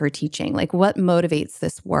motive for teaching? Like, what motivates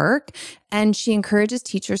this work? And she encourages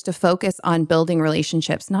teachers to focus on building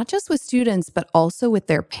relationships, not just with students, but also with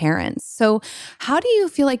their parents. So how do you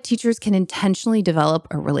feel like teachers can intentionally develop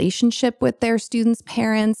a relationship with their students'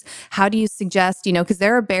 parents? How do you suggest, because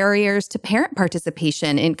there are barriers to parent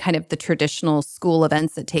participation in kind of the traditional school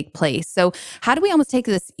events that take place. So how do we almost take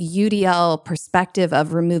this UDL perspective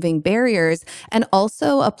of removing barriers and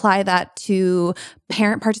also apply that to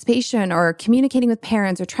parent participation or communicating with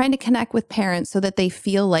parents or trying to connect with parents so that they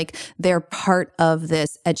feel like they're part of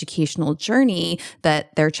this educational journey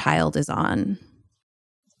that their child is on?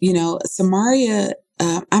 Samaria,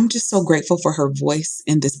 I'm just so grateful for her voice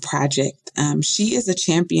in this project. She is a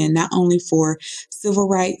champion not only for civil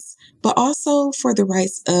rights, but also for the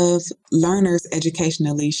rights of learners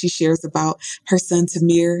educationally. She shares about her son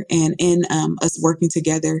Tamir, and in us working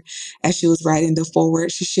together as she was writing the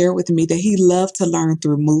foreword, she shared with me that he loved to learn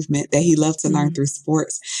through movement, that he loved to learn through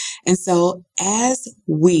sports. And so as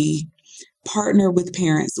we partner with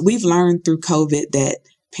parents, we've learned through COVID that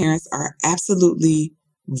parents are absolutely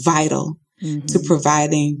vital to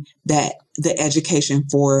providing the education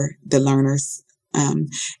for the learners.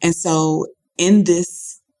 And so in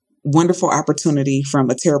this wonderful opportunity from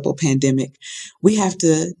a terrible pandemic, we have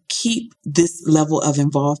to keep this level of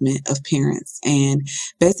involvement of parents. And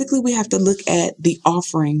basically we have to look at the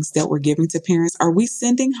offerings that we're giving to parents. Are we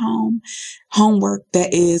sending home homework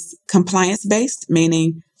that is compliance based,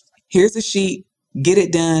 meaning here's a sheet, get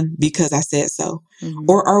it done because I said so?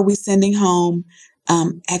 Or are we sending home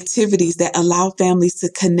activities that allow families to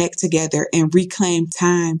connect together and reclaim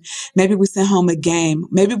time? Maybe we send home a game.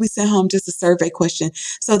 Maybe we send home just a survey question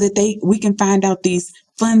so that we can find out these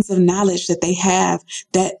funds of knowledge that they have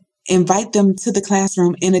that invite them to the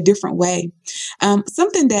classroom in a different way.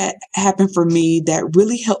 Something that happened for me that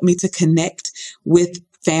really helped me to connect with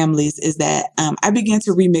families is that I began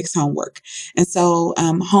to remix homework. And so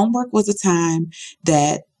homework was a time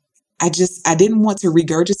that I didn't want to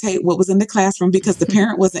regurgitate what was in the classroom because the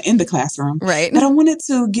parent wasn't in the classroom. Right. But I wanted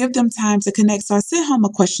to give them time to connect. So I sent home a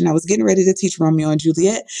question. I was getting ready to teach Romeo and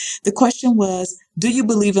Juliet. The question was, do you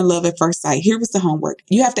believe in love at first sight? Here was the homework.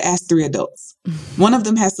 You have to ask 3 adults. One of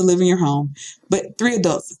them has to live in your home, but 3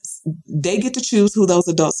 adults, they get to choose who those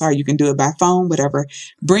adults are. You can do it by phone, whatever.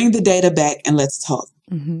 Bring the data back and let's talk.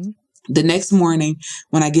 The next morning,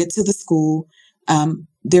 when I get to the school,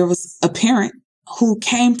 there was a parent who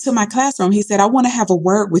came to my classroom. He said, I want to have a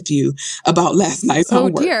word with you about last night's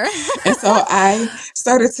homework. Oh, dear. And so I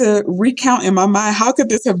started to recount in my mind, how could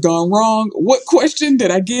this have gone wrong? What question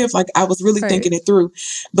did I give? Like, I was really thinking it through.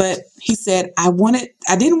 But he said, I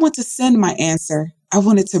didn't want to send my answer. I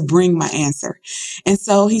wanted to bring my answer. And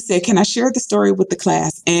so he said, can I share the story with the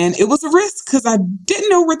class? And it was a risk because I didn't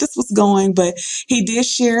know where this was going, but he did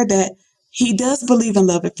share that he does believe in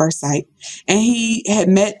love at first sight. And he had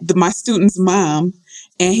met my student's mom,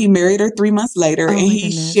 and he married her 3 months later. And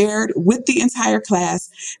he shared with the entire class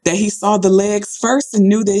that he saw the legs first and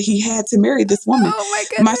knew that he had to marry this woman. Oh my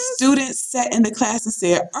goodness. My student sat in the class and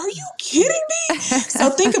said, are you kidding me? So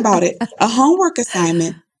think about it. A homework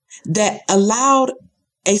assignment that allowed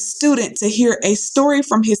a student to hear a story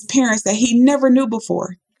from his parents that he never knew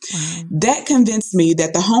before. Wow. That convinced me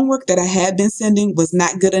that the homework that I had been sending was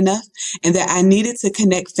not good enough and that I needed to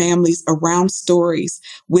connect families around stories,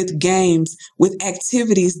 with games, with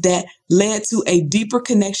activities that led to a deeper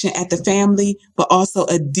connection at the family, but also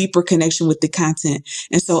a deeper connection with the content.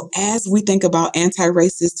 And so as we think about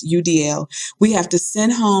anti-racist UDL, we have to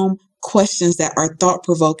send home questions that are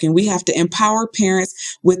thought-provoking. We have to empower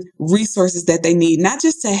parents with resources that they need, not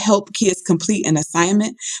just to help kids complete an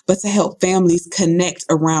assignment, but to help families connect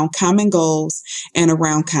around common goals and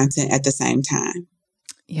around content at the same time.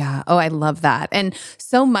 Yeah. Oh, I love that. And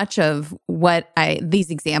so much of what these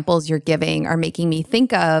examples you're giving are making me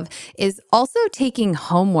think of is also taking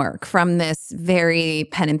homework from this very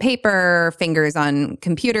pen and paper, fingers on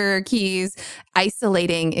computer keys,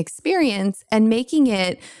 isolating experience and making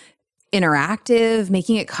it interactive,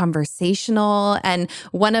 making it conversational. And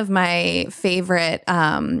one of my favorite,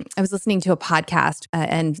 I was listening to a podcast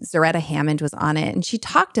and Zaretta Hammond was on it. And she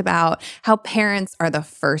talked about how parents are the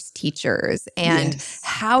first teachers and Yes.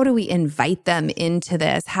 how do we invite them into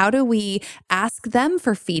this? How do we ask them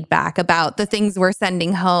for feedback about the things we're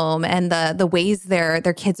sending home and the ways their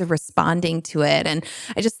kids are responding to it? And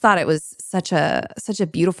I just thought it was such a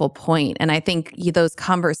beautiful point. And I think those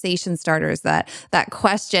conversation starters, that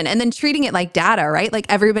question, and then treating it like data, right? Like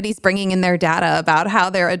everybody's bringing in their data about how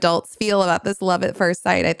their adults feel about this love at first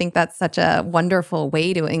sight. I think that's such a wonderful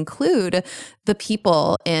way to include the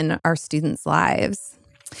people in our students' lives.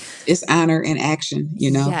 It's honor in action,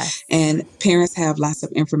 Yes. and parents have lots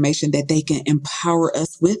of information that they can empower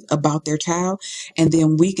us with about their child. And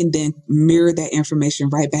then we can then mirror that information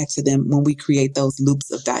right back to them when we create those loops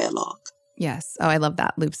of dialogue. Yes. Oh, I love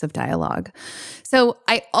that. Loops of dialogue. So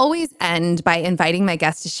I always end by inviting my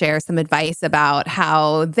guests to share some advice about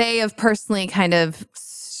how they have personally kind of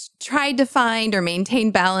tried to find or maintain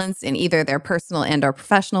balance in either their personal and or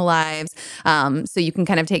professional lives. So you can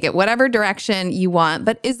kind of take it whatever direction you want.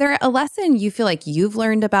 But is there a lesson you feel like you've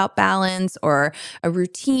learned about balance or a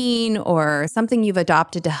routine or something you've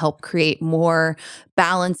adopted to help create more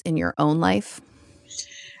balance in your own life?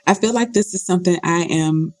 I feel like this is something I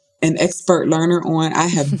am an expert learner on. I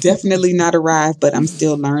have definitely not arrived, but I'm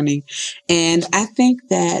still learning. And I think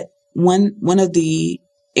that one of the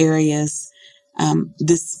areas,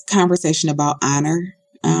 this conversation about honor,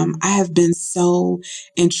 I have been so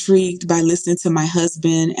intrigued by listening to my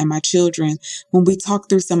husband and my children when we talk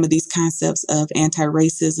through some of these concepts of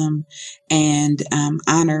anti-racism and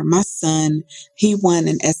honor. My son, he won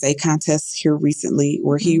an essay contest here recently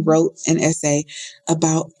where he wrote an essay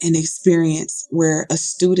about an experience where a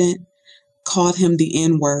student called him the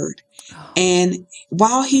N-word. And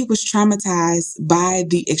while he was traumatized by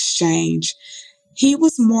the exchange, he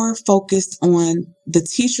was more focused on the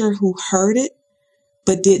teacher who heard it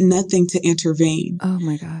but did nothing to intervene. Oh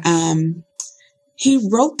my gosh. He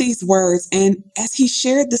wrote these words, and as he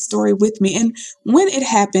shared the story with me, and when it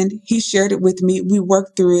happened, he shared it with me. We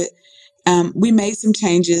worked through it. We made some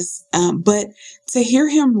changes, but to hear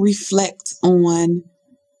him reflect on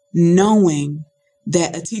knowing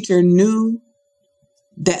that a teacher knew,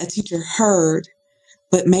 that a teacher heard,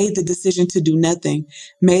 but made the decision to do nothing,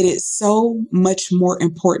 made it so much more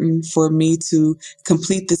important for me to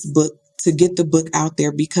complete this book, to get the book out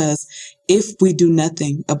there, because if we do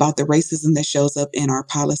nothing about the racism that shows up in our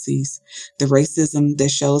policies, the racism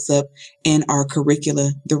that shows up in our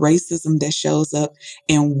curricula, the racism that shows up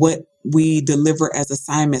in what we deliver as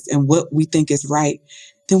assignments and what we think is right,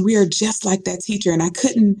 then we are just like that teacher. And I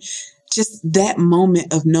couldn't, just that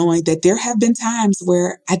moment of knowing that there have been times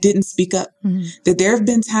where I didn't speak up, that there have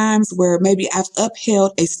been times where maybe I've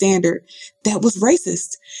upheld a standard that was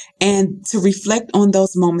racist, and to reflect on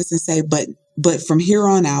those moments and say, but from here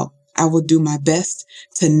on out, I will do my best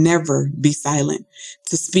to never be silent,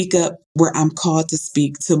 to speak up where I'm called to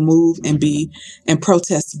speak, to move and be and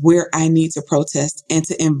protest where I need to protest, and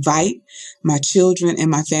to invite my children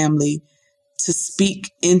and my family to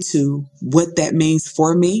speak into what that means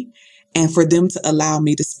for me, and for them to allow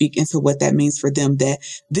me to speak into what that means for them, that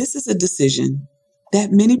this is a decision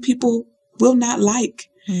that many people will not like,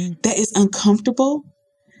 that is uncomfortable,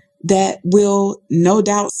 that will no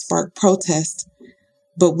doubt spark protest.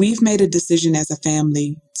 But we've made a decision as a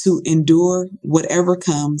family to endure whatever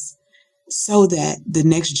comes so that the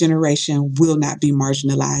next generation will not be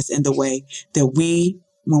marginalized in the way that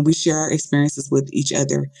when we share our experiences with each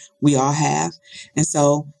other, we all have. And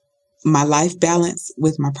so my life balance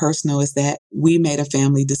with my personal is that we made a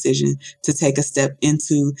family decision to take a step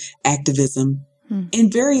into activism in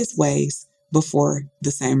various ways, but for the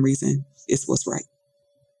same reason: it's what's right.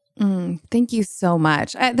 Thank you so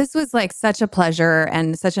much. This was like such a pleasure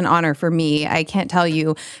and such an honor for me. I can't tell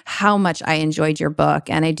you how much I enjoyed your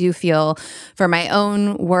book. And I do feel for my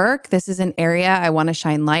own work, this is an area I want to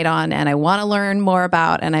shine light on and I want to learn more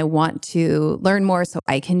about, and I want to learn more so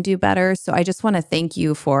I can do better. So I just want to thank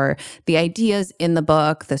you for the ideas in the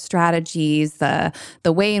book, the strategies, the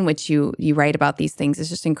way in which you write about these things is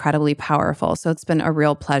just incredibly powerful. So it's been a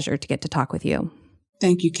real pleasure to get to talk with you.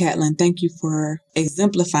 Thank you, Catlin. Thank you for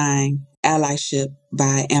exemplifying allyship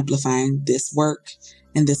by amplifying this work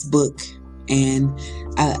and this book. And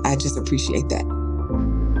I just appreciate that.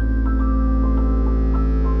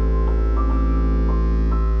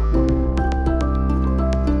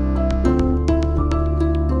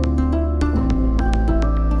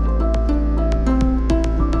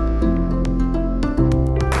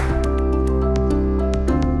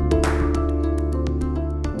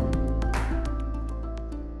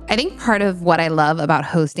 part of what I love about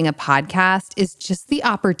hosting a podcast is just the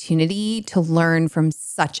opportunity to learn from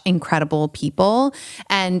such incredible people.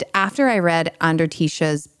 And after I read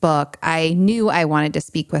Andratesha's book, I knew I wanted to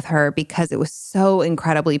speak with her because it was so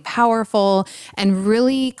incredibly powerful and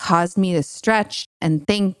really caused me to stretch and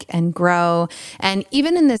think and grow. And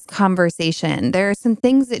even in this conversation, there are some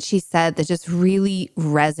things that she said that just really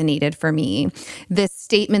resonated for me. This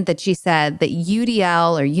statement that she said that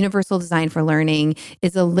UDL, or Universal Design for Learning,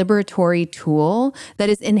 is a liberatory tool that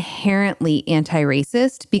is inherently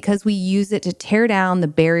anti-racist because we use it to tear down the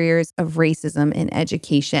barriers of racism in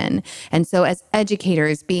education. And so as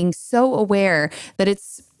educators, being so aware that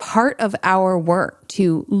it's part of our work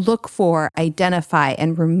to look for, identify,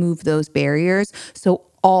 and remove those barriers so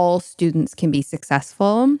all students can be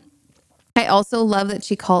successful. I also love that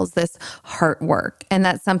she calls this heart work. And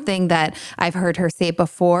that's something that I've heard her say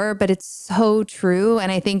before, but it's so true.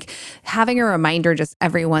 And I think having a reminder just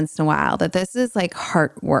every once in a while that this is like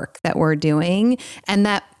heart work that we're doing, and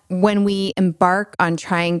that when we embark on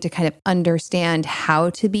trying to kind of understand how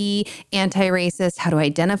to be anti-racist, how to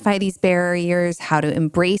identify these barriers, how to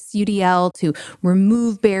embrace UDL, to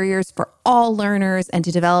remove barriers for all learners, and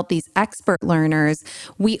to develop these expert learners,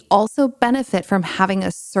 we also benefit from having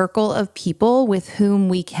a circle of people with whom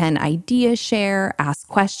we can idea share, ask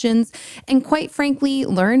questions, and quite frankly,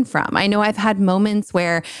 learn from. I know I've had moments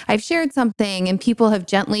where I've shared something and people have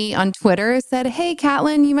gently on Twitter said, "Hey,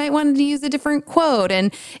 Catlin, you might want to use a different quote."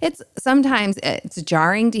 And sometimes it's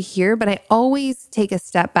jarring to hear, but I always take a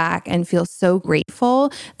step back and feel so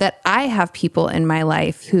grateful that I have people in my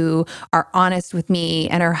life who are honest with me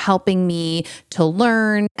and are helping me to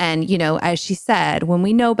learn. And, as she said, when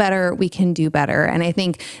we know better, we can do better. And I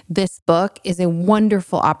think this book is a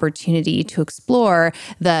wonderful opportunity to explore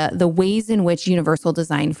the ways in which Universal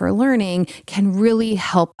Design for Learning can really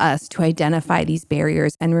help us to identify these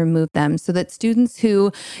barriers and remove them so that students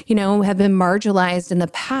who, have been marginalized in the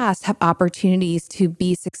past have opportunities to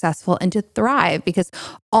be successful and to thrive, because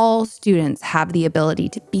all students have the ability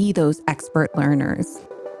to be those expert learners.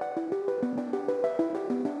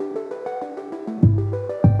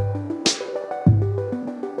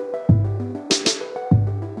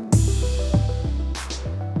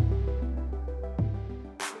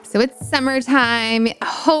 So it's summertime.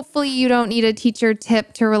 Hopefully you don't need a teacher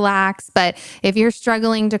tip to relax, but if you're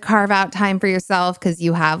struggling to carve out time for yourself because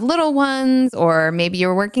you have little ones, or maybe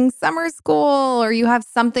you're working summer school, or you have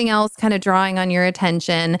something else kind of drawing on your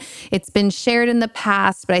attention, it's been shared in the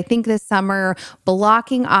past, but I think this summer,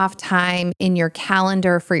 blocking off time in your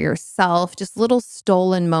calendar for yourself, just little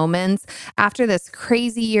stolen moments. After this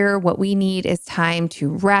crazy year, what we need is time to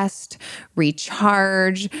rest,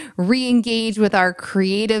 recharge, re-engage with our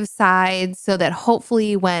creative sides so that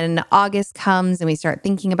hopefully when August comes and we start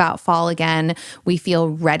thinking about fall again, we feel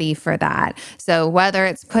ready for that. So whether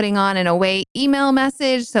it's putting on an away email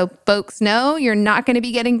message so folks know you're not going to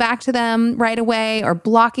be getting back to them right away, or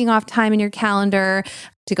blocking off time in your calendar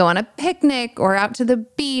to go on a picnic or out to the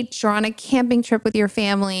beach or on a camping trip with your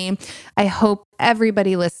family, I hope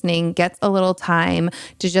everybody listening gets a little time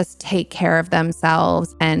to just take care of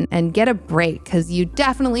themselves and get a break, because you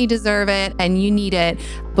definitely deserve it and you need it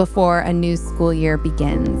before a new school year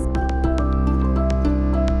begins.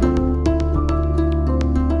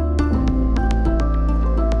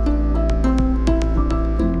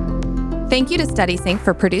 Thank you to StudySync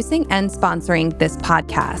for producing and sponsoring this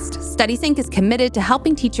podcast. StudySync is committed to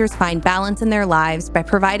helping teachers find balance in their lives by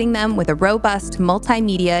providing them with a robust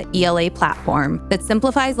multimedia ELA platform that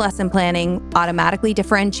simplifies lesson planning, automatically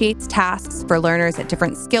differentiates tasks for learners at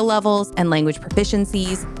different skill levels and language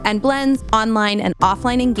proficiencies, and blends online and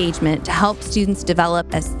offline engagement to help students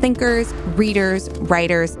develop as thinkers, readers,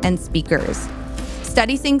 writers, and speakers.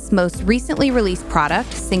 StudySync's most recently released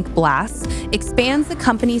product, Sync Blast, expands the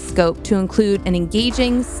company's scope to include an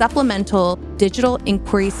engaging, supplemental digital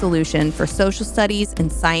inquiry solution for social studies and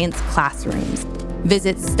science classrooms.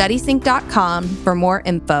 Visit studysync.com for more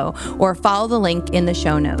info or follow the link in the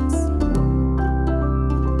show notes.